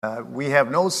We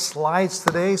have no slides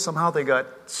today. Somehow they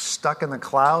got stuck in the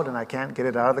cloud and I can't get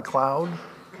it out of the cloud.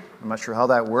 I'm not sure how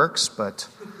that works, but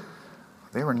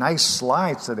they were nice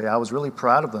slides today. I was really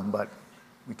proud of them, but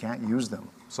we can't use them.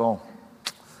 So,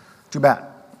 too bad.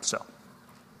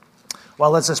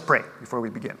 Well, let's just pray before we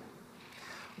begin.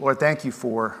 Lord, thank you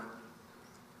for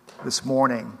this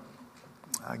morning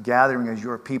gathering as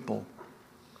your people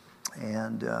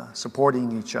and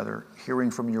supporting each other, hearing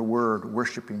from your word,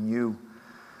 worshiping you.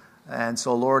 And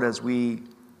so, Lord, as we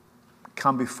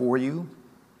come before you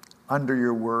under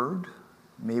your word,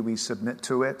 may we submit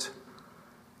to it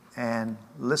and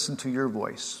listen to your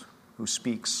voice who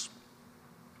speaks,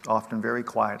 often very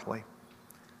quietly.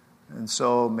 And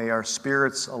so may our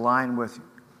spirits align with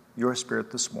your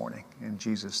spirit this morning. In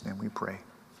Jesus' name we pray.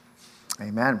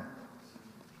 Amen.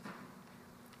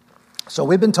 So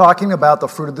we've been talking about the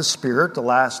fruit of the Spirit the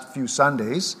last few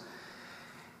Sundays.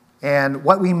 And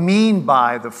what we mean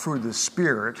by the fruit of the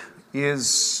Spirit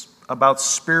is about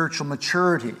spiritual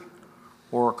maturity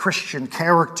or Christian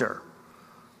character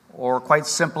or quite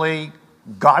simply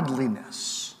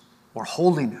godliness or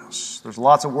holiness. There's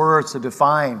lots of words to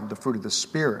define the fruit of the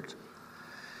Spirit.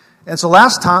 And so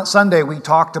last Sunday we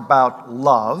talked about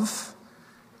love,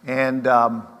 and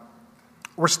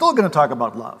we're still going to talk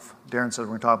about love. Darren said we're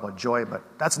going to talk about joy, but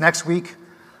that's next week.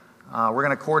 We're going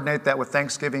to coordinate that with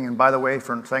Thanksgiving. And by the way,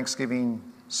 for Thanksgiving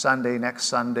Sunday, next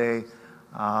Sunday,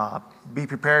 be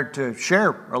prepared to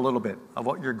share a little bit of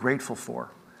what you're grateful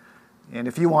for. And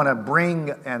if you want to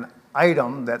bring an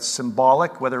item that's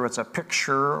symbolic, whether it's a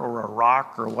picture or a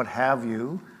rock or what have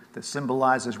you, that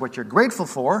symbolizes what you're grateful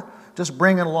for, just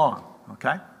bring it along,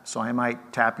 okay? So I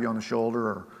might tap you on the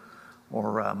shoulder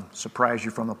or surprise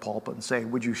you from the pulpit and say,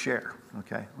 would you share,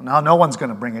 okay? Now, no one's going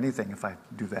to bring anything if I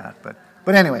do that,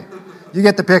 but anyway, you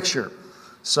get the picture.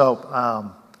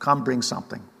 So come bring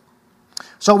something.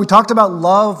 So we talked about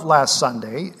love last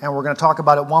Sunday, and we're going to talk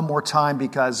about it one more time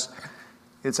because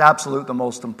it's absolutely the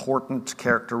most important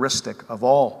characteristic of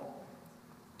all.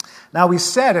 Now we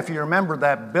said, if you remember,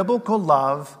 that biblical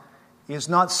love is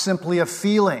not simply a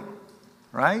feeling,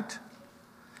 right?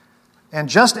 And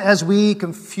just as we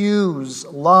confuse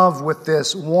love with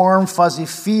this warm, fuzzy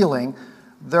feeling,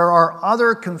 there are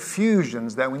other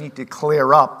confusions that we need to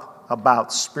clear up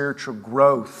about spiritual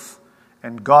growth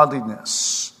and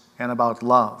godliness and about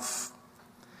love.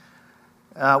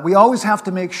 We always have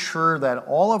to make sure that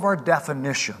all of our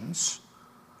definitions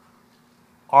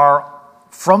are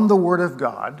from the Word of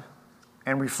God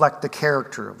and reflect the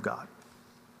character of God.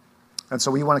 And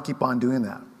so we want to keep on doing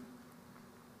that.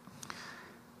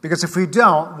 Because if we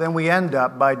don't, then we end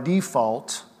up, by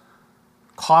default,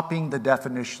 copying the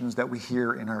definitions that we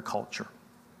hear in our culture.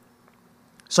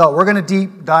 So we're going to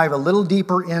dive a little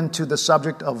deeper into the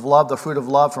subject of love, the fruit of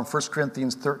love from 1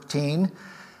 Corinthians 13,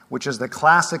 which is the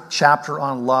classic chapter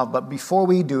on love. But before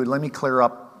we do, let me clear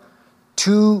up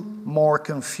two more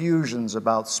confusions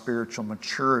about spiritual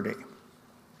maturity.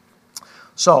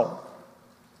 So,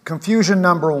 confusion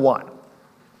number one.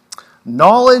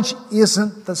 Knowledge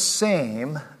isn't the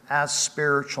same as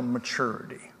spiritual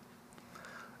maturity.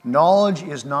 Knowledge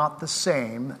is not the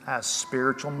same as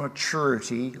spiritual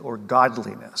maturity or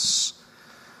godliness.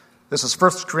 This is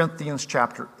 1 Corinthians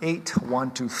chapter 8,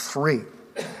 1-3.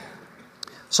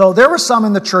 So there were some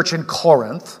in the church in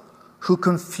Corinth who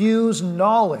confused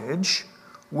knowledge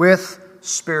with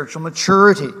spiritual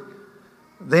maturity.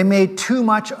 They made too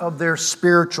much of their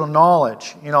spiritual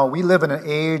knowledge. You know, we live in an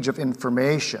age of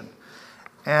information,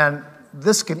 and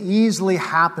this can easily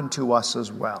happen to us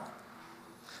as well.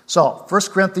 So, 1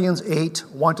 Corinthians 8,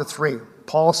 1-3,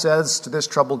 Paul says to this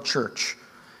troubled church,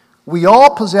 "We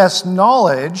all possess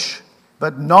knowledge,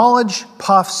 but knowledge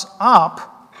puffs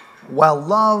up, while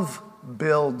love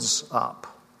builds up.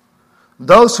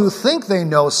 Those who think they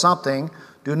know something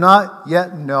do not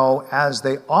yet know as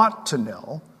they ought to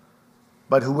know,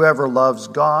 but whoever loves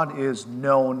God is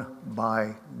known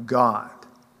by God."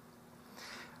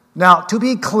 Now, to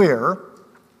be clear,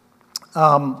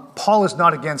 Paul is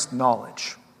not against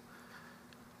knowledge.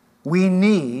 We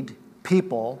need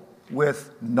people with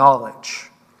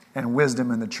knowledge and wisdom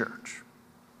in the church,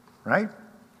 right?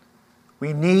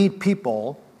 We need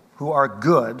people who are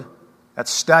good at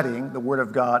studying the Word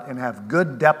of God and have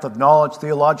good depth of knowledge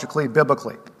theologically,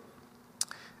 biblically.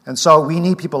 And so we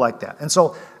need people like that. And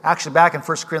so actually back in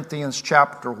 1 Corinthians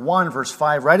chapter 1, verse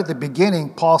 5, right at the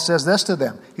beginning, Paul says this to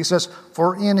them. He says,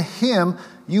 "For in him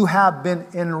you have been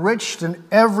enriched in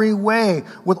every way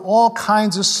with all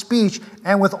kinds of speech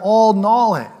and with all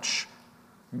knowledge,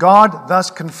 God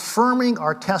thus confirming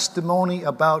our testimony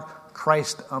about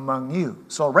Christ among you."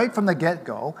 So right from the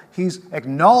get-go, he's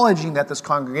acknowledging that this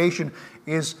congregation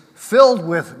is filled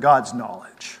with God's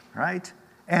knowledge, right?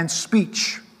 And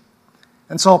speech.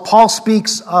 And so Paul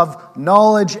speaks of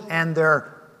knowledge and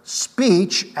their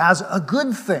speech as a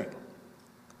good thing.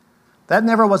 That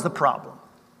never was the problem.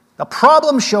 The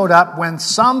problem showed up when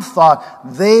some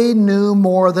thought they knew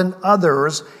more than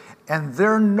others, and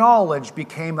their knowledge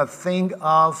became a thing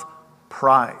of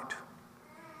pride.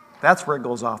 That's where it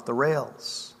goes off the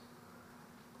rails.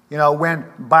 You know, when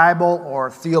Bible or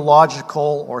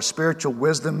theological or spiritual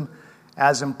wisdom,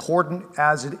 as important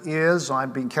as it is,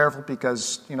 I'm being careful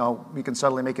because, we can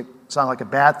suddenly make it sound like a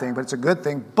bad thing, but it's a good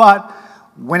thing. But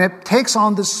when it takes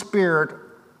on the spirit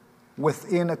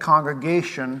within a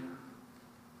congregation,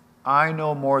 I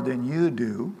know more than you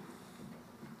do,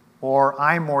 or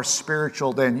I'm more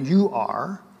spiritual than you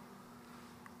are,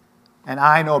 and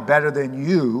I know better than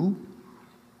you,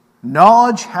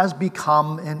 knowledge has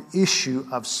become an issue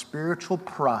of spiritual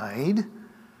pride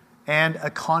and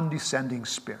a condescending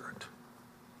spirit.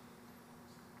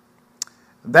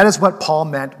 That is what Paul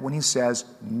meant when he says,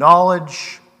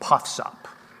 knowledge puffs up.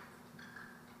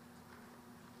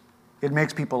 It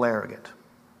makes people arrogant.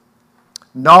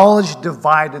 Knowledge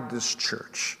divided this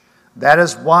church. That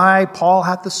is why Paul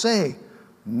had to say,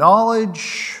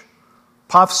 knowledge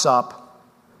puffs up,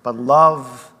 but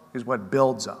love is what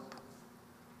builds up.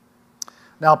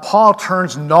 Now, Paul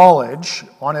turns knowledge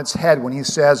on its head when he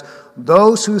says,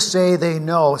 those who say they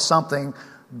know something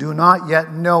do not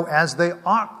yet know as they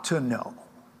ought to know.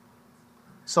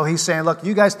 So he's saying, look,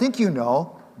 you guys think you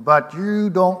know, but you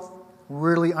don't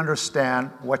really understand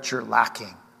what you're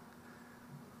lacking.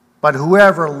 But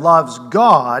whoever loves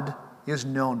God is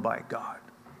known by God.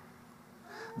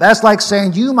 That's like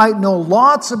saying you might know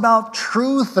lots about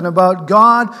truth and about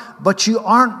God, but you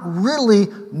aren't really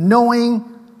knowing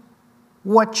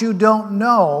what you don't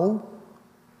know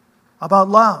about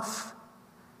love.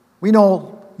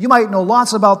 You might know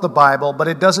lots about the Bible, but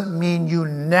it doesn't mean you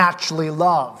naturally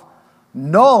love.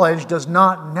 Knowledge does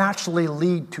not naturally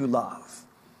lead to love.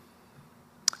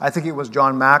 I think it was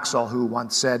John Maxwell who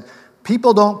once said,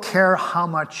 people don't care how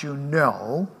much you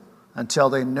know until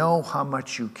they know how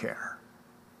much you care.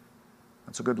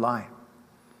 That's a good line.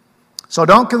 So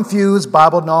don't confuse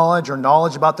Bible knowledge or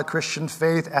knowledge about the Christian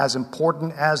faith, as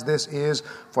important as this is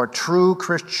for true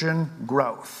Christian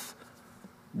growth.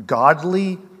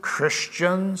 Godly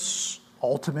Christians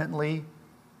ultimately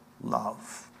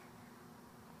love.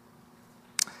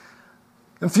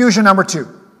 Confusion number 2.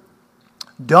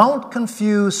 Don't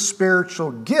confuse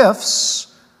spiritual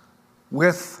gifts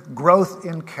with growth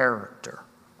in character.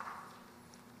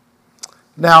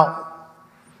 Now,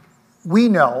 we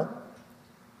know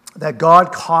that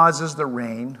God causes the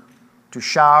rain to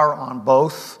shower on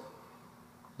both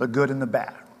the good and the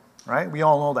bad, right? We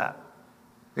all know that.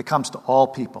 It comes to all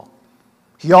people.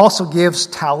 He also gives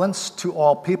talents to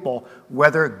all people,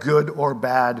 whether good or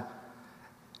bad.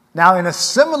 Now, in a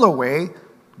similar way,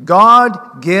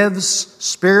 God gives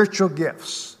spiritual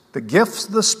gifts, the gifts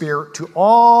of the Spirit, to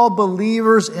all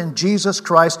believers in Jesus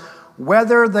Christ,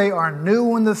 whether they are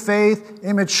new in the faith,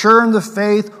 immature in the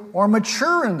faith, or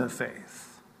mature in the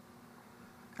faith.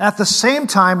 At the same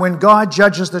time, when God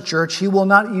judges the church, He will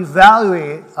not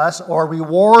evaluate us or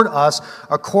reward us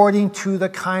according to the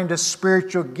kind of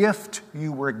spiritual gift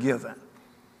you were given.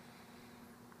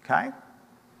 Okay?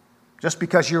 Just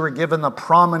because you were given a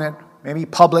prominent, maybe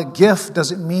public gift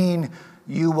doesn't mean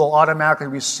you will automatically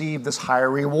receive this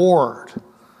higher reward.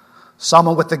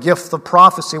 Someone with the gift of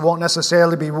prophecy won't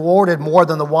necessarily be rewarded more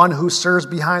than the one who serves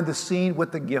behind the scene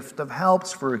with the gift of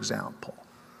helps, for example.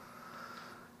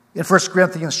 In 1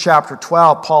 Corinthians chapter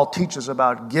 12, Paul teaches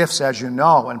about gifts, as you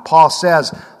know. And Paul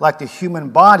says, like the human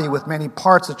body with many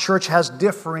parts, the church has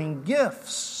differing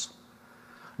gifts.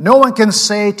 No one can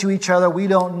say to each other, we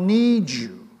don't need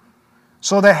you.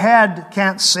 So the head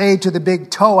can't say to the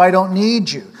big toe, I don't need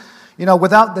you.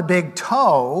 Without the big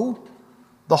toe,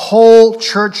 the whole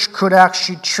church could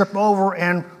actually trip over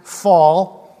and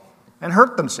fall and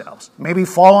hurt themselves. Maybe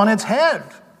fall on its head,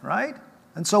 right?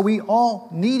 And so we all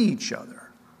need each other.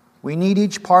 We need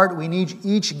each part. We need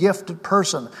each gifted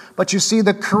person. But you see,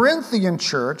 the Corinthian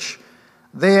church,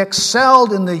 they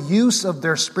excelled in the use of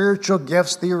their spiritual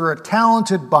gifts. They were a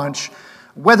talented bunch,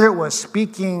 whether it was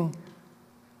speaking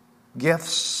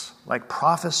gifts like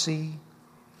prophecy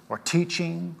or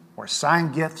teaching or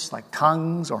sign gifts like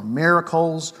tongues or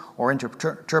miracles or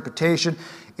interpretation.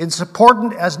 It's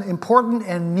important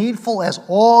and needful as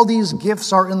all these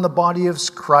gifts are in the body of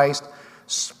Christ.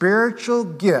 Spiritual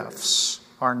gifts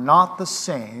are not the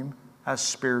same as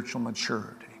spiritual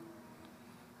maturity.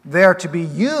 They are to be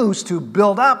used to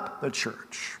build up the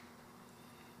church.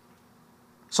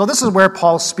 So this is where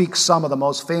Paul speaks some of the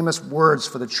most famous words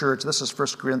for the church. This is 1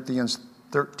 Corinthians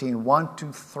 13,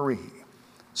 1-3.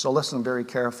 So listen very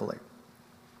carefully.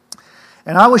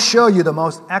 And I will show you the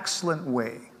most excellent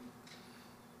way.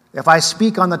 If I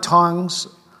speak on the tongues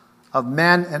of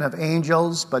men and of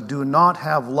angels, but do not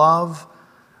have love,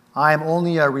 I am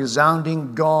only a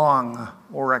resounding gong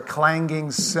or a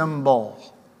clanging cymbal.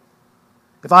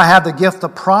 If I have the gift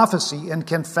of prophecy and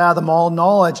can fathom all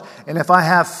knowledge, and if I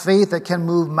have faith that can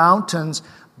move mountains,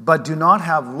 but do not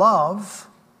have love,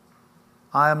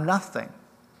 I am nothing.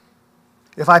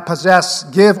 If I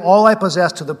give all I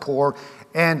possess to the poor,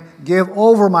 and give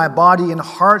over my body in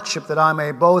hardship that I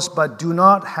may boast, but do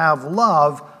not have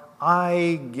love,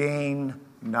 I gain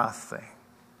nothing.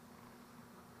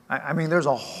 I mean, there's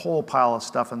a whole pile of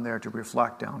stuff in there to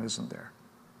reflect on, isn't there?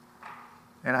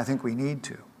 And I think we need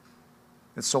to.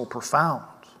 It's so profound.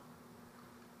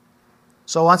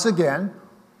 So once again,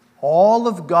 all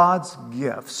of God's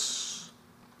gifts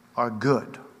are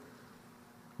good,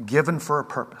 given for a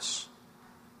purpose.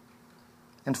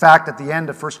 In fact, at the end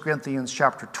of 1 Corinthians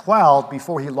chapter 12,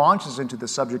 before he launches into the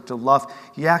subject of love,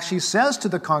 he actually says to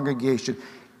the congregation,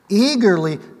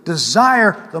 eagerly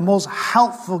desire the most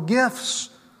helpful gifts.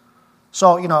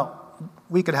 So,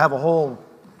 we could have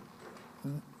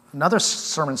another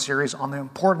sermon series on the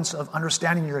importance of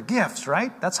understanding your gifts,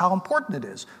 right? That's how important it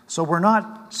is. So we're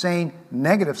not saying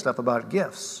negative stuff about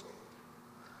gifts.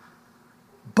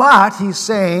 But he's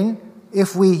saying,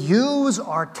 if we use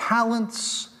our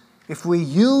talents, if we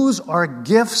use our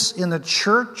gifts in the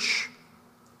church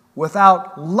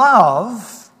without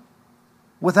love,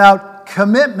 without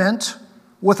commitment,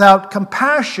 without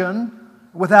compassion,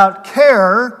 without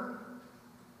care,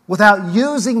 without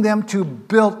using them to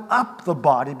build up the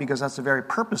body, because that's the very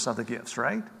purpose of the gifts,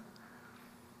 right?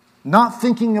 Not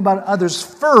thinking about others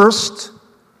first,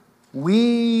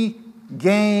 we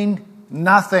gain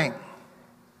nothing.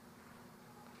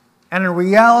 And in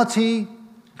reality,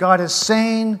 God is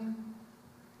saying,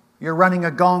 you're running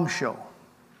a gong show.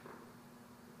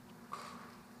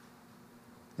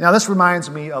 Now, this reminds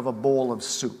me of a bowl of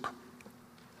soup.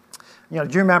 Do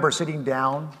you remember sitting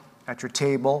down at your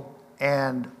table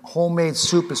and homemade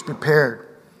soup is prepared?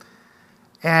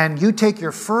 And you take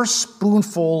your first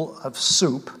spoonful of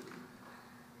soup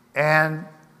and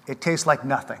it tastes like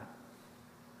nothing.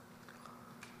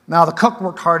 Now, the cook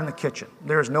worked hard in the kitchen.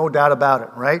 There's no doubt about it,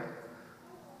 right?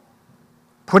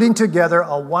 Putting together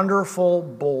a wonderful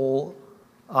bowl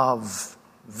of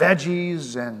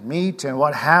veggies and meat and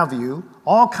what have you,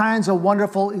 all kinds of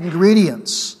wonderful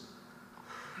ingredients.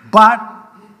 But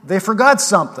they forgot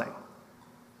something.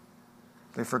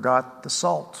 They forgot the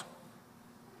salt.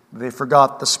 They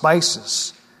forgot the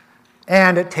spices.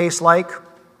 And it tastes like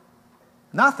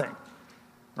nothing,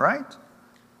 right?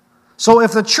 So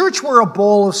if the church were a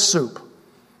bowl of soup,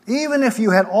 even if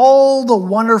you had all the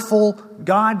wonderful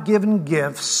God-given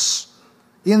gifts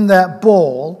in that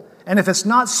bowl, and if it's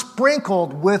not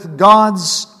sprinkled with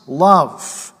God's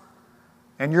love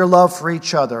and your love for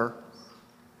each other,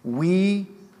 we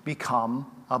become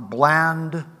a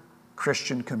bland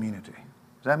Christian community.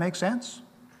 Does that make sense?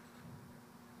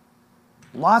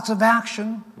 Lots of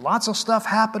action, lots of stuff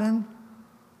happening,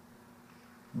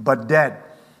 but dead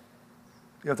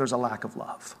if there's a lack of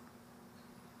love.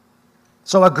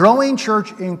 So a growing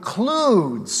church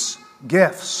includes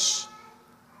gifts.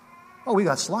 Oh, we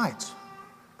got slides.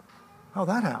 How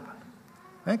that happened?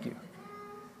 Thank you.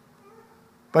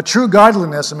 But true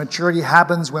godliness and maturity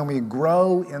happens when we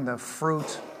grow in the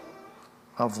fruit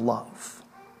of love.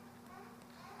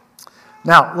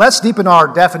 Now, let's deepen our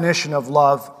definition of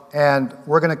love, and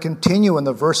we're going to continue in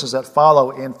the verses that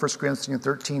follow in 1 Corinthians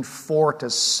 13,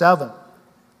 4-7.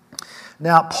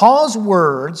 Now, Paul's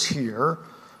words here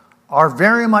are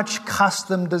very much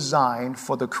custom designed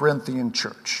for the Corinthian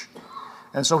church.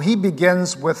 And so he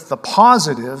begins with the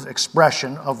positive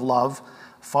expression of love,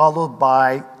 followed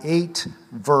by 8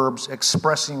 verbs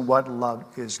expressing what love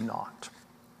is not.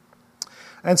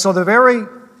 And so the very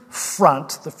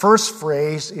front, the first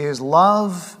phrase is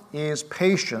love is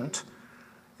patient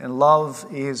and love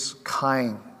is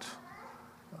kind.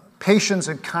 Patience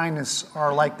and kindness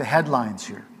are like the headlines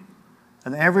here.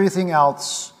 And everything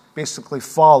else basically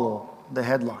follow the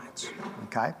headlines.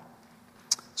 Okay?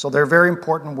 So they're very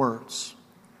important words.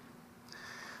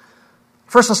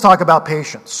 First, let's talk about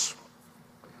patience.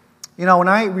 When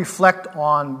I reflect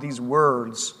on these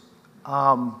words, it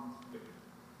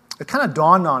kind of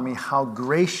dawned on me how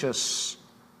gracious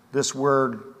this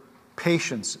word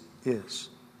patience is.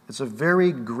 It's a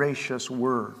very gracious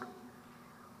word.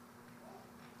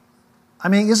 I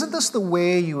mean, isn't this the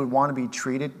way you would want to be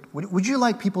treated? Would you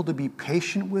like people to be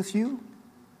patient with you?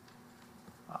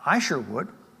 I sure would,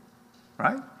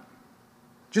 right?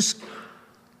 Just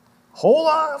hold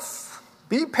off.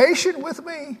 Be patient with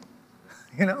me,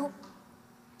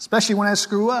 especially when I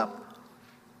screw up.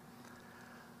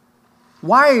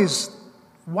 Why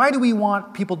do we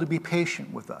want people to be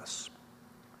patient with us?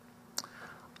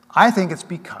 I think it's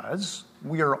because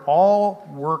we are all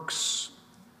works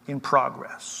in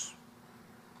progress.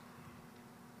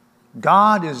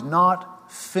 God is not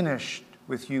finished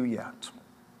with you yet.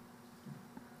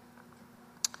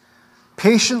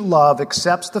 Patient love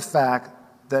accepts the fact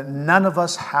that none of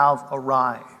us have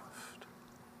arrived.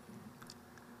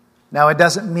 Now, it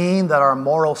doesn't mean that our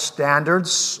moral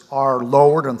standards are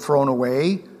lowered and thrown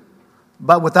away,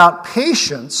 but without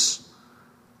patience,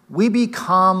 we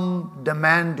become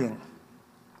demanding.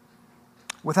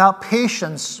 Without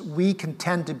patience, we can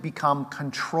tend to become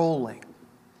controlling.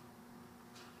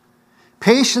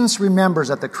 Patience remembers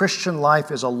that the Christian life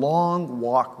is a long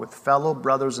walk with fellow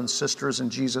brothers and sisters in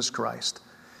Jesus Christ.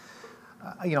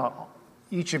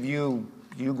 Each of you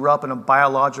grew up in a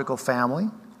biological family,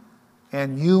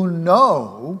 and you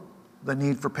know the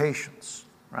need for patience,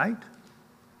 right?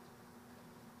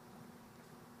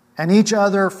 And each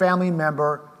other family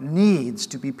member needs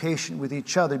to be patient with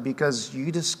each other because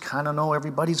you just kind of know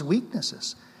everybody's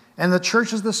weaknesses. And the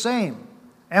church is the same.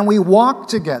 And we walk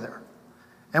together.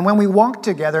 And when we walk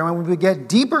together, and when we get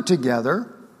deeper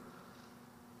together,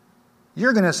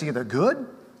 you're going to see the good,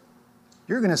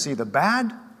 you're going to see the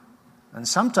bad, and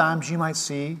sometimes you might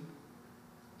see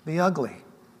the ugly.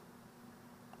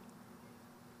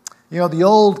 The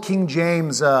old King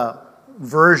James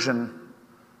version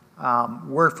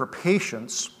word for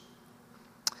patience,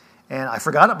 and I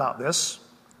forgot about this,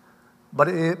 but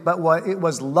it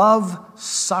was love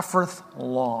suffereth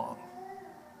long.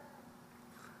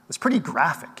 It's pretty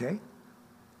graphic, eh?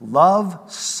 Love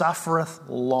suffereth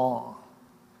long.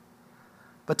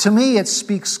 But to me, it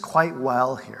speaks quite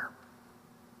well here.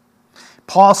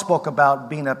 Paul spoke about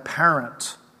being a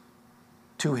parent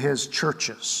to his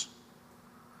churches.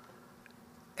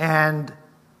 And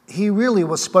he really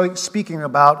was speaking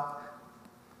about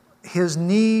his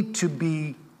need to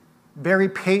be very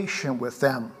patient with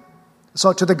them.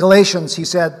 So to the Galatians, he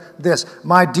said this,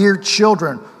 "My dear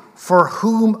children, for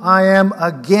whom I am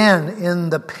again in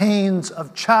the pains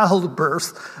of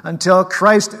childbirth until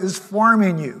Christ is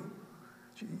forming you."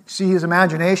 See his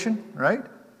imagination, right?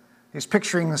 He's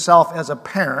picturing himself as a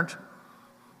parent,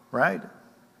 right?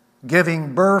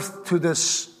 Giving birth to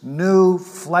this new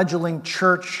fledgling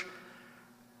church.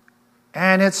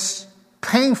 And it's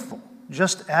painful,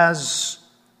 just as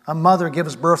a mother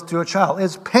gives birth to a child.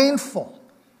 It's painful.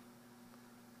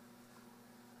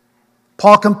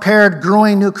 Paul compared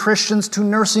growing new Christians to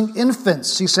nursing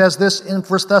infants. He says this in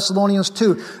 1 Thessalonians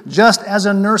 2. "Just as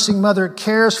a nursing mother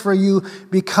cares for you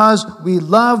because we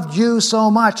loved you so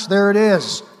much." There it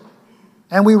is.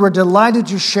 "And we were delighted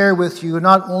to share with you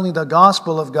not only the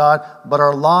gospel of God, but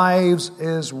our lives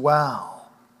as well."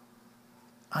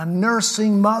 A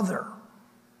nursing mother.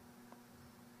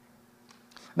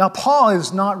 Now, Paul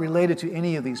is not related to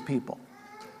any of these people.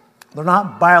 They're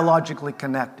not biologically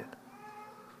connected.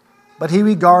 But he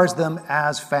regards them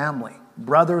as family,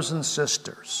 brothers and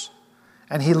sisters.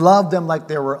 And he loved them like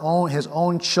they were his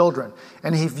own children.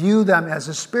 And he viewed them as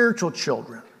his spiritual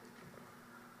children.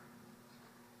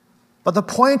 But the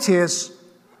point is,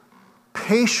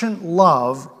 patient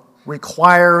love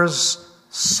requires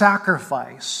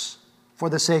sacrifice for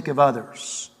the sake of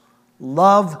others.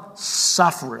 Love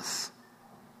suffereth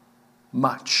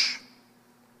much,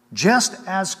 just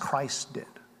as Christ did.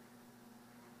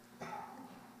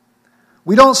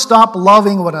 We don't stop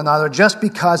loving one another just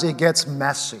because it gets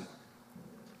messy.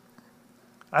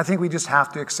 I think we just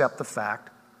have to accept the fact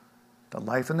that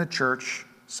life in the church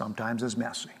sometimes is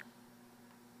messy.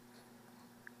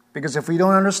 Because if we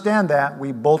don't understand that,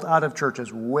 we bolt out of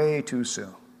churches way too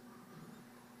soon.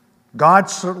 God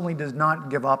certainly does not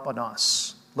give up on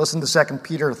us. Listen to 2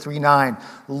 Peter 3:9.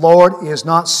 "The Lord is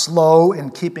not slow in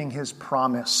keeping his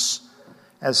promise,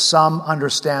 as some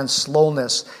understand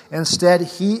slowness. Instead,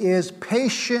 he is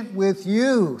patient with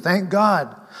you," thank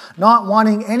God, "not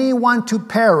wanting anyone to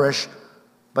perish,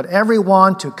 but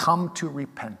everyone to come to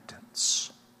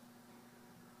repentance."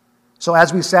 So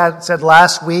as we said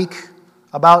last week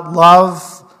about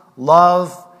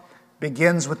love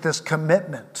begins with this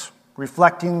commitment,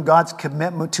 reflecting God's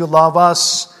commitment to love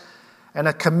us, and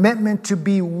a commitment to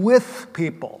be with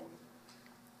people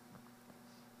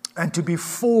and to be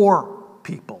for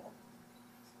people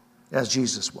as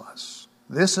Jesus was.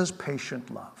 This is patient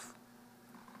love.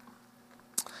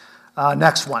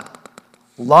 Next one.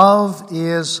 Love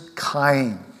is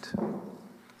kind.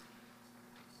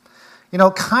 You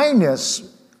know,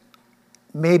 kindness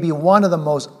may be one of the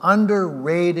most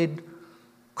underrated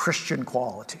Christian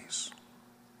qualities.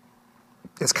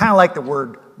 It's kind of like the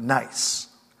word nice,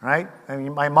 right? I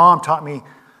mean, my mom taught me,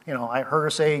 I heard her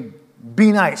say,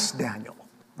 be nice, Daniel,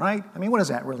 right? I mean, what does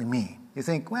that really mean? You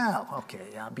think, well, okay,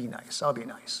 yeah, be nice, I'll be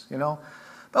nice,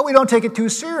 But we don't take it too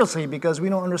seriously because we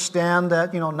don't understand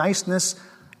that, niceness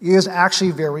is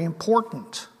actually very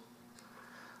important.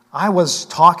 I was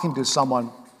talking to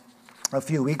someone a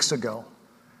few weeks ago,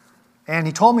 and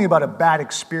he told me about a bad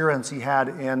experience he had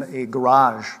in a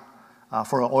garage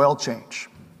for an oil change.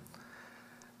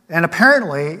 And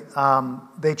apparently,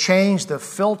 they changed the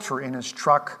filter in his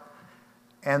truck,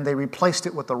 and they replaced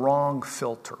it with the wrong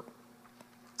filter.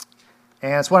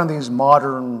 And it's one of these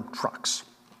modern trucks.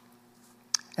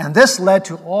 And this led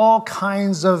to all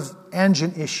kinds of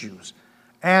engine issues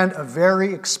and a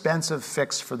very expensive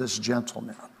fix for this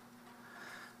gentleman.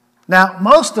 Now,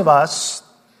 most of us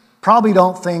probably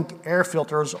don't think air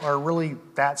filters are really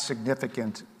that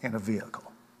significant in a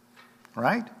vehicle,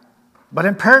 right? But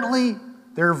apparently,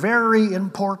 they're very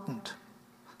important.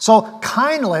 So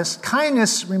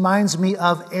kindness reminds me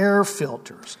of air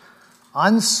filters.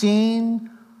 Unseen,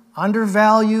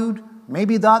 undervalued,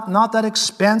 maybe not that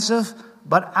expensive,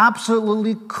 but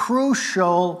absolutely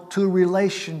crucial to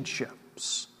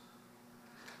relationships.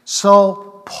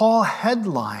 So Paul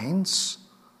headlines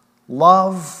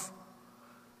love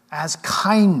as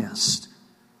kindness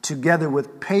together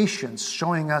with patience,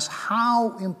 showing us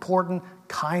how important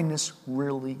kindness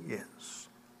really is.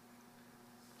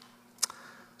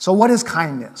 So what is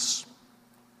kindness?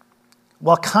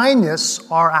 Well, kindness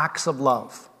are acts of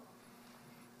love,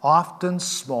 often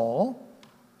small,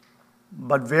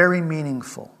 but very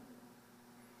meaningful,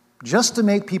 just to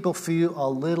make people feel a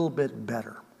little bit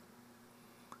better.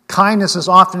 Kindness is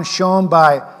often shown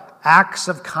by acts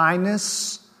of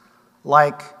kindness,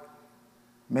 like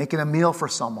making a meal for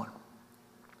someone,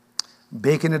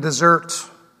 baking a dessert.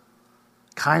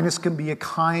 Kindness can be a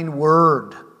kind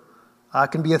word.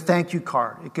 It can be a thank you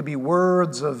card. It could be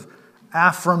words of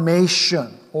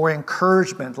affirmation or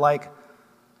encouragement, like,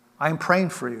 I'm praying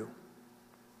for you.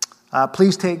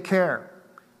 Please take care.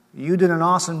 You did an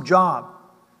awesome job.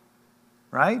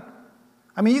 Right?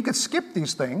 I mean, you could skip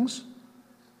these things,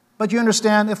 but you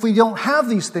understand if we don't have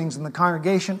these things in the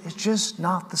congregation, it's just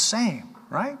not the same,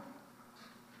 right?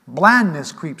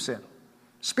 Blandness creeps in,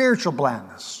 spiritual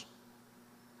blandness.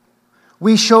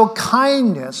 We show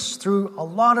kindness through a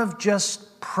lot of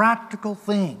just practical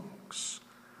things.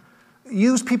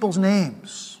 Use people's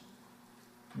names.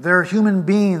 They're human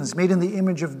beings made in the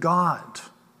image of God.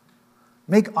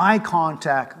 Make eye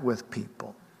contact with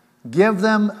people. Give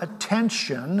them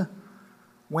attention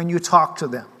when you talk to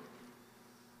them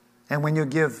and when you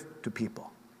give to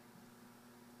people.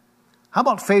 How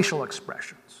about facial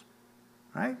expressions?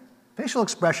 Right? Facial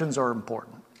expressions are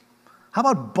important. How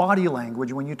about body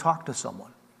language when you talk to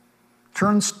someone?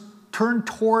 Turn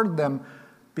toward them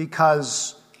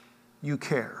because you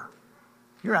care.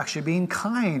 You're actually being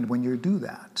kind when you do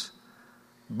that.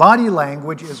 Body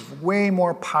language is way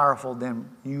more powerful than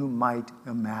you might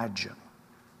imagine.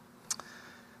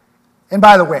 And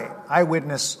by the way, I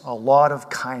witness a lot of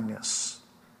kindness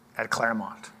at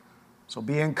Claremont. So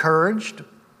be encouraged,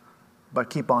 but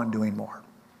keep on doing more.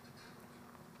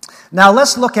 Now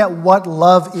let's look at what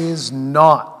love is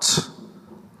not.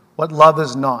 What love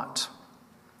is not.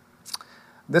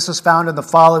 This is found in the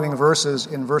following verses,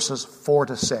 in verses 4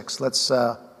 to 6. Let's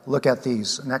look at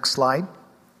these. Next slide.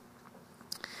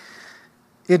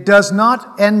 It does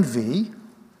not envy.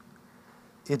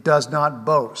 It does not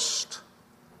boast.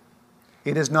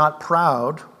 It is not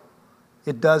proud.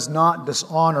 It does not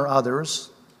dishonor others.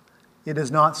 It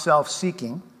is not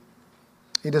self-seeking.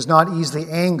 It is not easily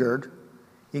angered.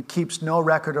 It keeps no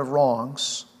record of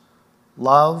wrongs.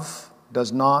 Love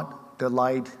does not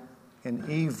delight in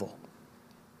evil.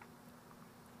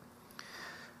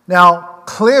 Now,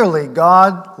 clearly,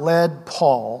 God led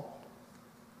Paul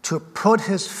to put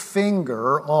his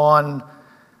finger on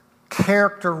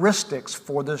characteristics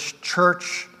for this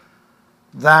church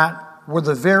that were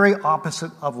the very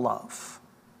opposite of love.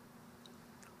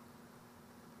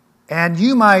 And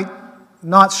you might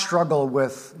not struggle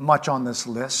with much on this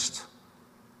list,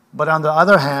 but on the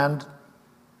other hand,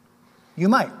 you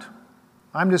might.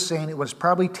 I'm just saying it was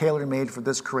probably tailor-made for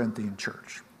this Corinthian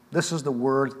church. This is the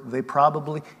word they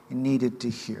probably needed to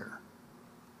hear.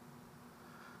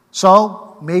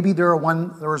 So maybe there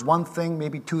was one thing,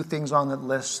 maybe two things on that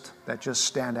list that just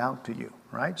stand out to you,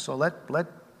 right? So let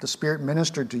the Spirit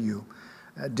minister to you.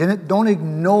 Don't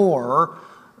ignore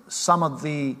some of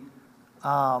the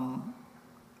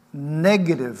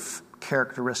negative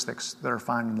characteristics that are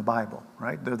found in the Bible,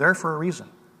 right? They're there for a reason,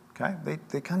 okay?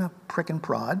 They kind of prick and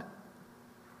prod,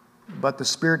 but the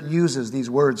Spirit uses these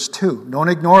words too. Don't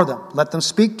ignore them. Let them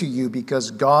speak to you,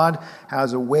 because God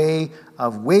has a way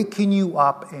of waking you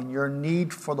up in your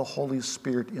need for the Holy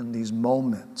Spirit in these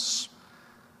moments.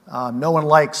 No one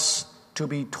likes to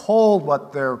be told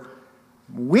what their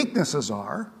weaknesses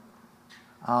are,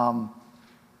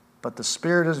 but the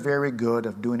Spirit is very good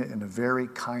of doing it in a very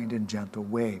kind and gentle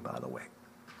way, by the way.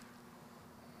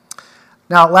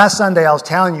 Now, last Sunday I was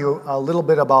telling you a little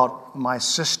bit about my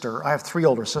sister. I have 3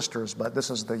 older sisters, but this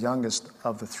is the youngest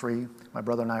of the 3. My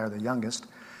brother and I are the youngest,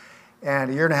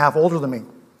 and a year and a half older than me.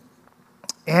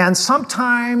 And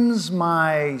sometimes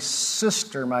my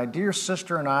sister, my dear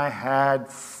sister, and I had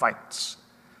fights.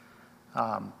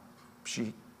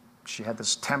 She had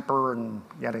this temper and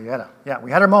yada yada. Yeah,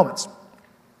 we had our moments.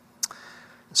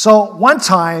 So one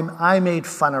time I made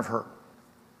fun of her,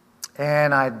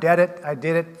 and I did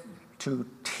it to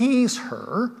tease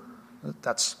her.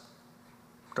 That's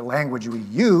the language we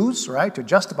use, right, to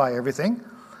justify everything.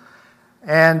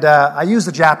 And I used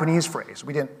the Japanese phrase.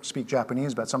 We didn't speak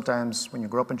Japanese, but sometimes when you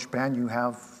grow up in Japan, you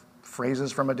have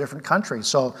phrases from a different country.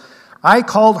 So I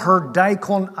called her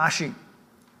daikon ashi.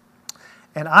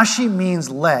 And ashi means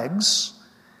legs,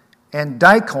 and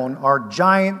daikon are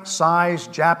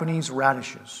giant-sized Japanese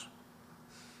radishes.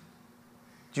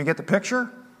 Do you get the picture?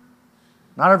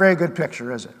 Not a very good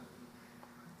picture, is it?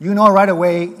 You know right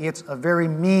away it's a very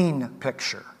mean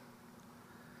picture.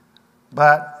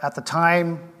 But at the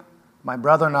time, my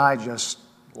brother and I just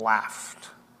laughed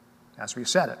as we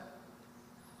said it.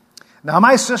 Now,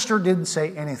 my sister didn't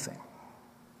say anything.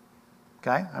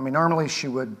 Okay? I mean, normally she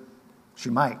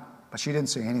might, but she didn't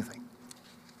say anything.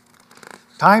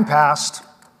 Time passed,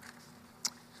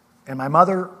 and my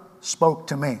mother spoke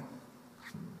to me.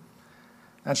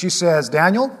 And she says,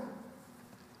 Daniel,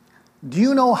 do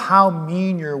you know how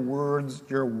mean your words,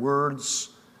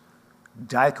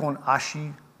 daikon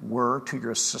ashi, were to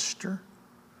your sister?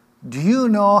 Do you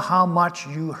know how much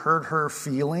you hurt her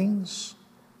feelings?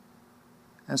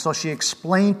 And so she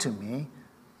explained to me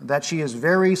that she is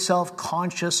very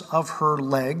self-conscious of her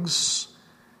legs,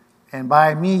 and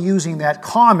by me using that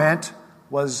comment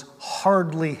was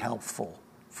hardly helpful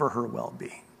for her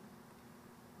well-being.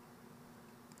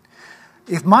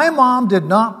 If my mom did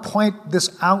not point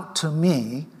this out to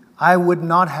me, I would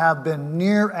not have been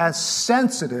near as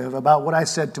sensitive about what I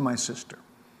said to my sister.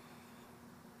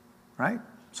 Right?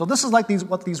 So this is like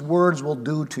what these words will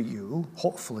do to you,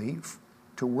 hopefully,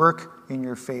 to work in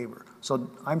your favor.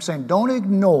 So I'm saying don't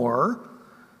ignore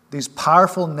these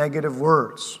powerful negative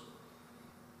words.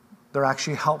 They're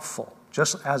actually helpful,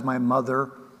 just as my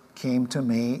mother came to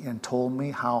me and told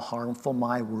me how harmful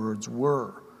my words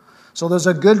were. So there's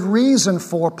a good reason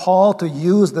for Paul to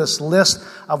use this list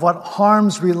of what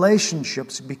harms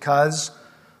relationships, because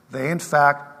they, in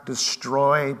fact,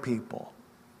 destroy people.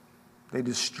 They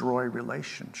destroy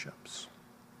relationships.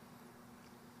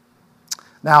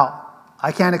 Now,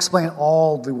 I can't explain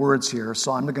all the words here,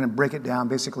 so I'm going to break it down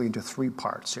basically into 3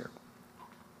 parts here.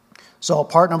 So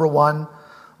part number 1,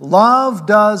 love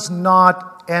does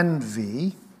not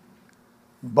envy,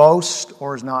 boast,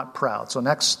 or is not proud. So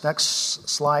next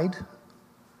slide.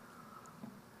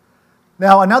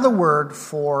 Now, another word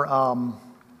for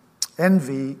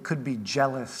envy could be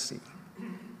jealousy.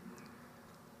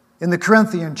 In the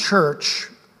Corinthian church,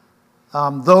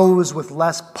 those with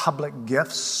less public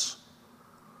gifts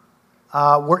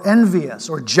were envious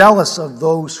or jealous of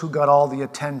those who got all the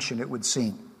attention, it would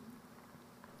seem.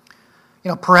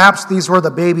 Perhaps these were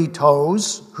the baby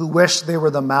toes who wished they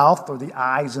were the mouth or the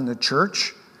eyes in the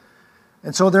church.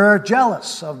 And so they're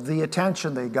jealous of the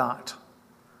attention they got.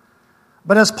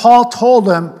 But as Paul told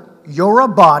them, you're a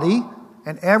body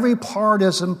and every part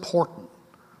is important.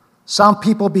 Some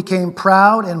people became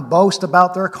proud and boast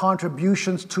about their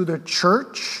contributions to the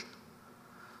church.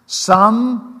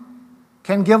 Some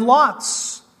can give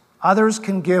lots. Others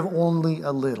can give only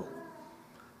a little.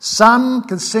 Some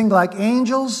can sing like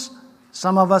angels.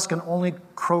 Some of us can only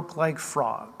croak like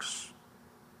frogs.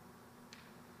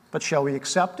 But shall we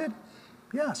accept it?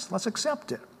 Yes, let's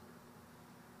accept it.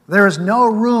 There is no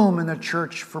room in the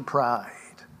church for pride.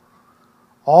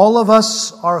 All of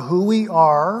us are who we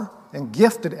are and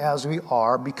gifted as we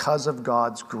are because of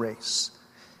God's grace.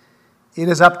 It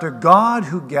is up to God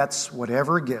who gets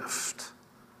whatever gift,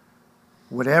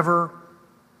 whatever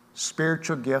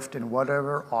spiritual gift in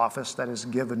whatever office that is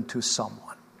given to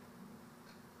someone.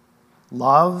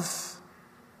 Love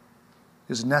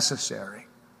is necessary,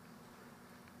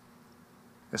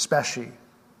 especially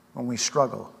when we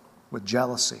struggle with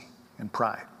jealousy and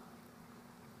pride.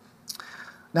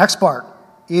 Next part.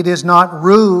 It is not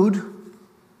rude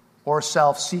or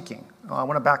self-seeking. Oh, I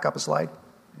want to back up a slide.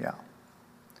 Yeah.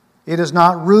 It is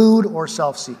not rude or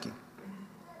self-seeking.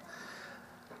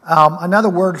 Another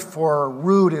word for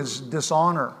rude is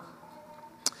dishonor.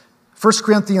 1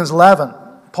 Corinthians 11,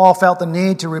 Paul felt the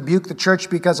need to rebuke the church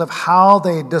because of how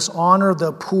they dishonor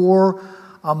the poor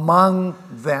among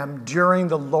them during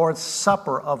the Lord's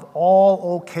Supper of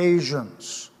all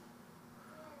occasions.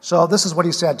 So this is what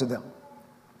he said to them.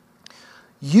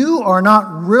 You are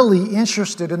not really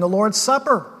interested in the Lord's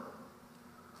Supper.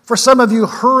 For some of you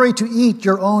hurry to eat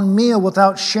your own meal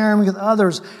without sharing with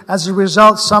others. As a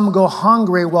result, some go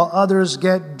hungry while others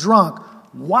get drunk.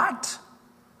 What?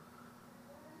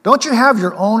 Don't you have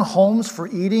your own homes for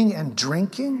eating and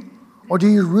drinking? Or do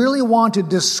you really want to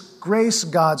disgrace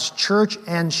God's church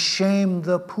and shame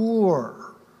the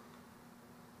poor?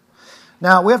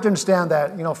 Now, we have to understand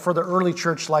that, for the early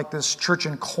church like this church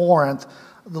in Corinth,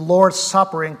 the Lord's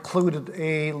Supper included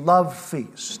a love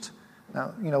feast.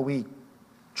 Now, we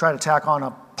try to tack on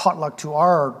a potluck to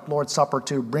our Lord's Supper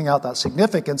to bring out that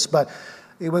significance, but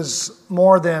it was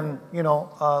more than,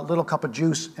 a little cup of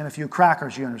juice and a few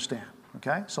crackers, you understand.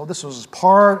 Okay? So this was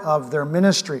part of their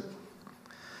ministry.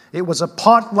 It was a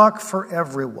potluck for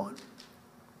everyone.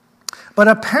 But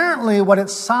apparently what it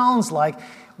sounds like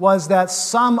was that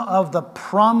some of the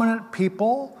prominent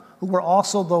people, who were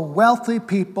also the wealthy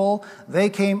people, they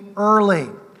came early.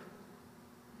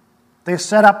 They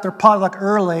set up their potluck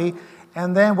early,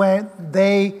 and then when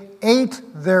they ate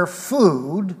their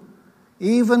food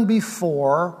even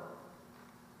before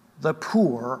the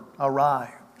poor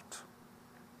arrived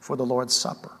for the Lord's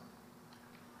Supper.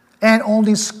 And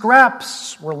only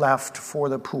scraps were left for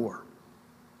the poor.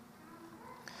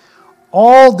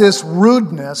 All this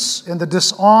rudeness and the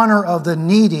dishonor of the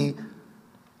needy,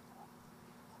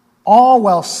 all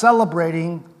while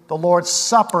celebrating the Lord's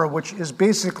Supper, which is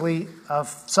basically a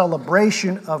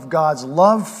celebration of God's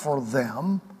love for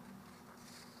them,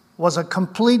 was a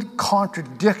complete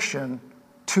contradiction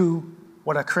to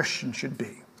what a Christian should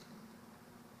be.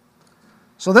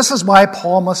 So this is why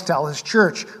Paul must tell his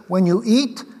church, when you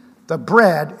eat the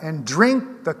bread and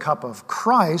drink the cup of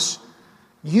Christ,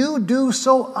 you do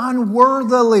so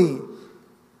unworthily,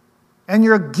 and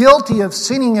you're guilty of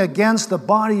sinning against the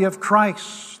body of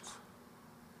Christ.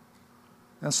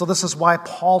 And so this is why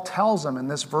Paul tells them in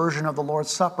this version of the Lord's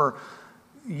Supper,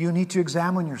 you need to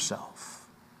examine yourself.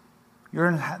 You're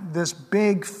in this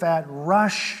big fat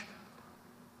rush.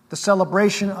 The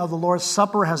celebration of the Lord's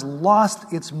Supper has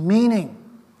lost its meaning.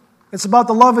 It's about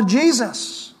the love of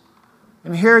Jesus.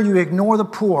 And here you ignore the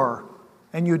poor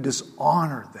and you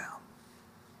dishonor them.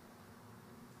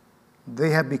 They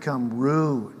have become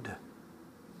rude.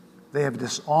 They have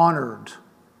dishonored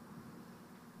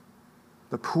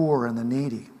the poor and the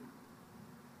needy.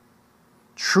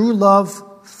 True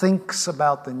love thinks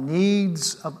about the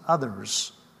needs of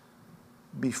others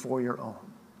before your own.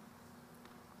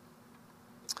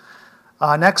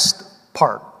 Next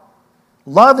part.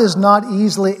 Love is not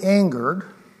easily angered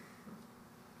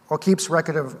or keeps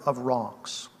record of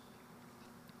wrongs.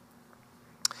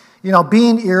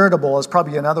 Being irritable is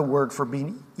probably another word for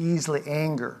being easily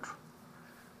angered.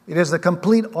 It is the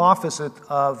complete opposite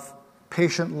of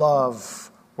patient love,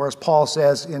 whereas Paul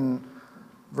says in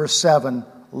verse 7,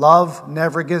 love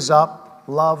never gives up,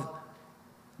 love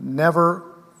never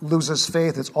loses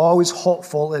faith, it's always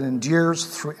hopeful, it endures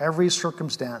through every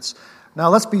circumstance. Now,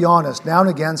 let's be honest. Now and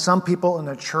again, some people in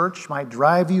the church might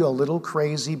drive you a little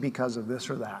crazy because of this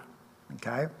or that.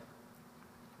 Okay?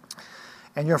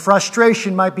 And your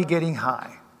frustration might be getting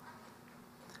high.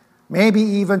 Maybe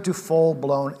even to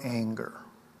full-blown anger.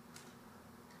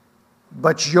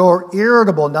 But you're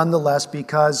irritable nonetheless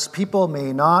because people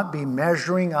may not be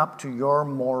measuring up to your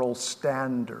moral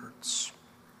standards.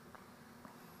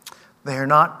 They are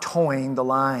not towing the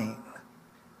line.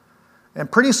 And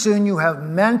pretty soon you have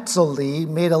mentally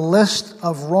made a list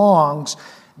of wrongs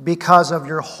because of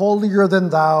your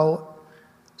holier-than-thou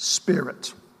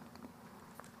spirit.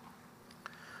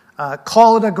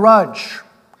 Call it a grudge.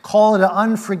 Call it an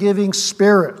unforgiving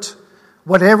spirit.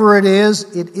 Whatever it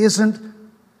isn't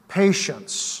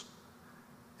patience.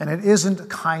 And it isn't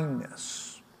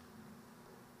kindness.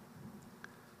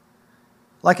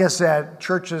 Like I said,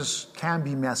 churches can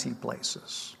be messy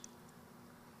places.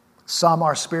 Some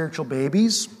are spiritual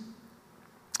babies.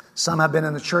 Some have been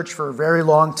in the church for a very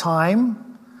long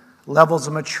time. Levels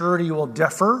of maturity will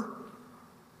differ.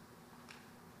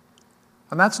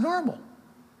 And that's normal.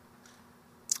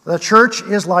 The church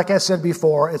is, like I said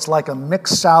before, it's like a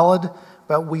mixed salad,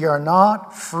 but we are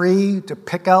not free to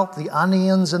pick out the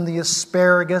onions and the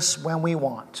asparagus when we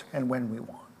want and when we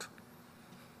want.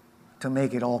 to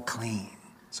make it all clean,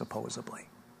 supposedly.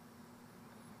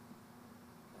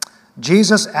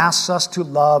 Jesus asks us to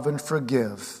love and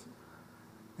forgive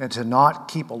and to not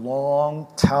keep a long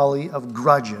tally of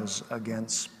grudges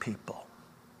against people.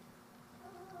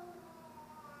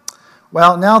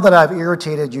 Well, now that I've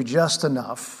irritated you just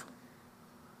enough,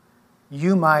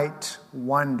 you might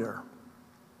wonder,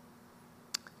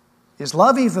 is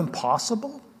love even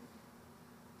possible?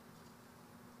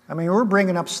 I mean, we're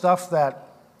bringing up stuff that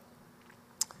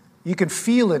you can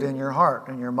feel it in your heart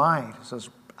and your mind. It says,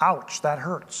 ouch, that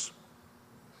hurts.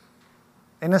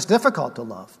 And it's difficult to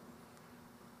love.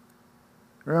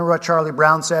 Remember what Charlie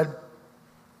Brown said?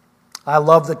 I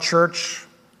love the church.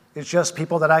 It's just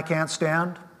people that I can't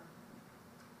stand.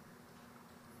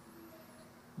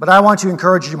 But I want to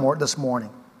encourage you more this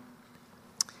morning.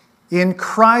 In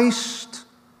Christ,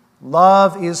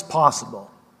 love is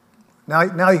possible. Now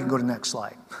you can go to the next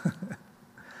slide.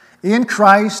 In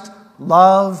Christ,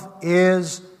 love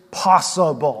is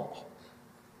possible.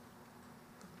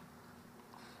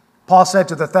 Paul said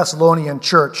to the Thessalonian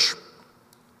church,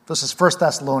 this is 1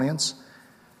 Thessalonians,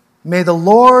 may the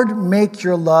Lord make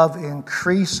your love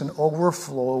increase and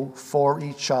overflow for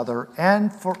each other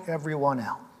and for everyone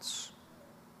else.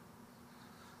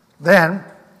 Then,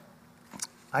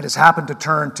 I just happened to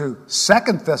turn to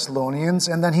 2 Thessalonians,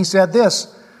 and then he said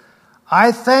this,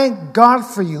 I thank God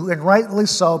for you, and rightly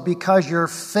so, because your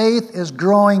faith is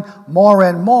growing more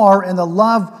and more, and the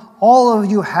love all of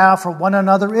you have for one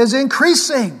another is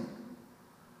increasing.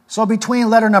 So between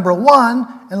letter number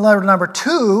 1 and letter number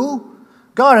 2,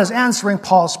 God is answering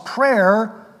Paul's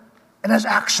prayer, and it's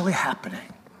actually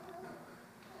happening.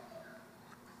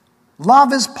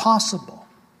 Love is possible.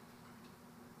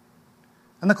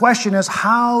 And the question is,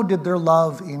 how did their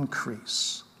love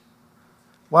increase?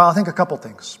 Well, I think a couple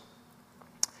things.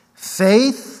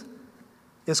 Faith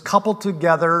is coupled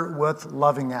together with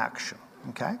loving action,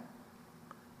 okay?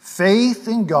 Faith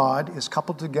in God is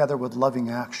coupled together with loving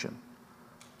action.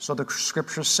 So the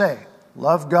scriptures say,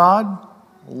 love God,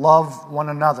 love one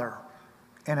another.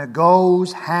 And it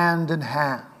goes hand in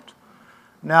hand.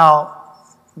 Now,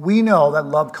 we know that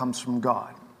love comes from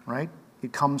God, right?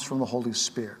 It comes from the Holy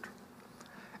Spirit.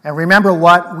 And remember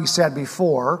what we said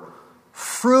before,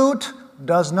 fruit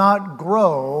does not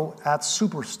grow at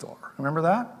Superstore. Remember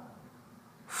that?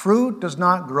 Fruit does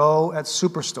not grow at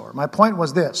Superstore. My point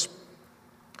was this.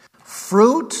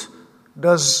 Fruit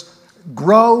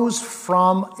grows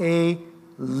from a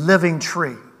living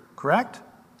tree, correct?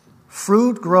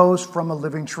 Fruit grows from a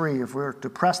living tree, if we were to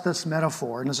press this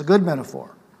metaphor, and it's a good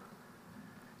metaphor.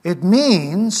 It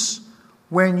means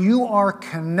when you are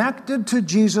connected to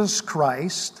Jesus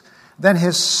Christ, then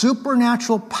His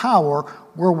supernatural power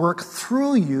will work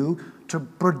through you to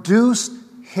produce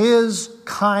His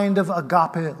kind of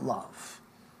agape love,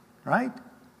 right?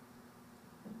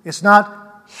 It's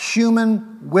not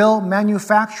human will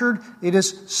manufactured, it is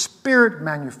spirit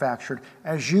manufactured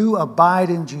as you abide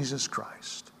in Jesus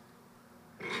Christ.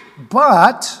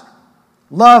 But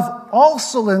love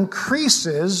also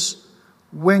increases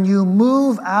when you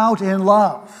move out in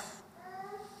love.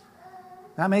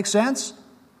 That makes sense?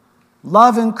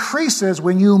 Love increases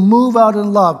when you move out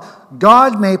in love.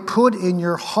 God may put in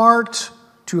your heart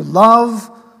to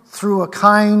love through a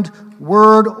kind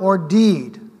word or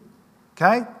deed.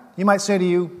 Okay? He might say to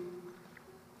you,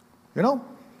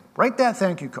 write that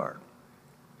thank you card.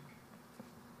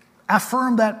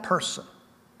 Affirm that person.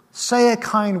 Say a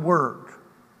kind word.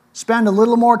 Spend a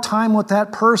little more time with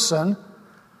that person.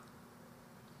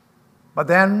 But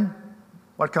then,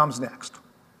 what comes next?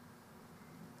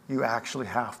 You actually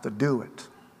have to do it,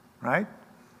 right?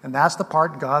 And that's the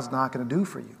part God's not going to do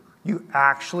for you. You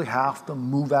actually have to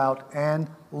move out and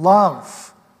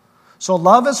love. So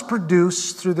love is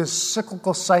produced through this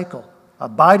cyclical cycle.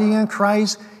 Abiding in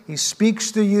Christ, He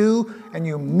speaks to you, and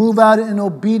you move out in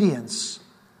obedience.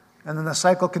 And then the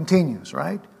cycle continues,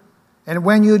 right? And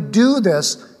when you do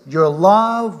this, your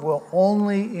love will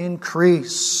only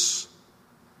increase.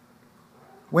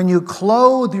 When you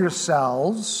clothe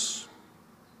yourselves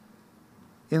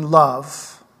in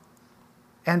love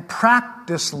and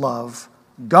practice love,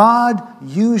 God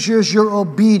uses your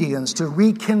obedience to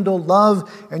rekindle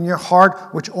love in your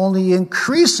heart, which only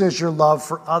increases your love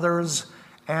for others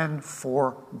and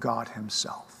for God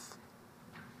Himself.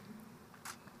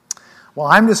 Well,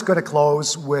 I'm just going to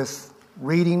close with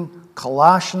reading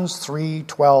Colossians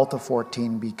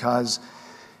 3:12-14 because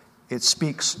it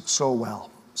speaks so well.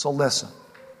 So listen.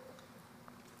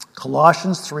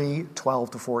 Colossians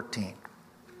 3:12-14.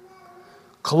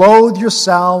 Clothe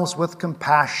yourselves with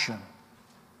compassion,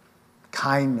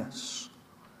 kindness,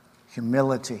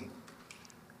 humility,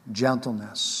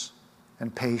 gentleness,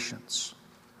 and patience.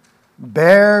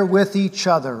 Bear with each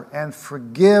other and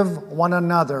forgive one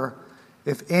another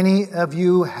if any of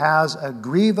you has a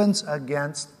grievance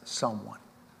against someone.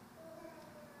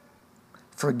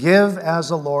 Forgive as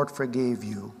the Lord forgave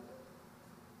you.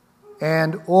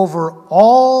 And over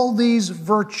all these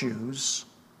virtues,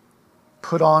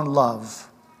 put on love,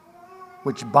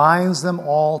 which binds them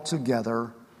all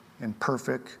together in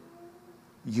perfect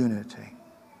unity.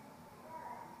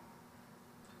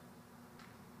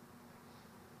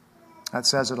 That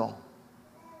says it all.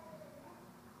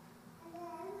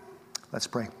 Let's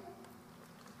pray.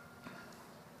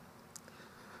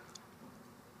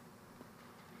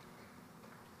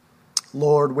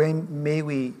 Lord, may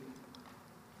we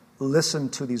listen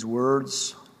to these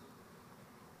words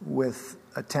with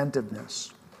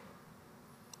attentiveness.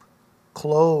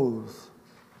 Clothe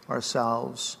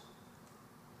ourselves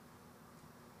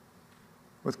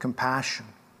with compassion.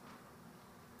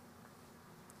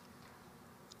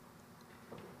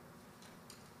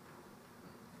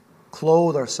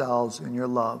 Clothe ourselves in your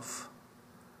love,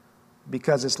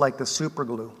 because it's like the super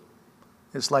glue.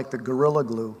 It's like the gorilla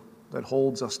glue that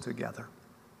holds us together.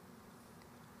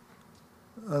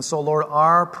 So, Lord,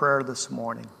 our prayer this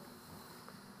morning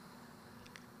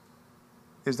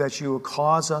is that you will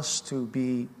cause us to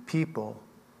be people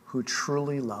who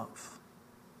truly love.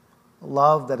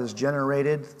 Love that is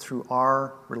generated through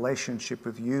our relationship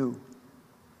with you.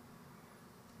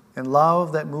 And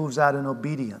love that moves out in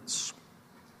obedience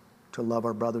to love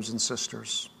our brothers and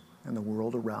sisters and the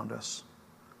world around us.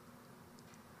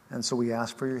 And so we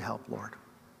ask for your help, Lord.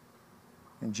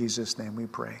 In Jesus' name we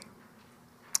pray.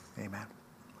 Amen.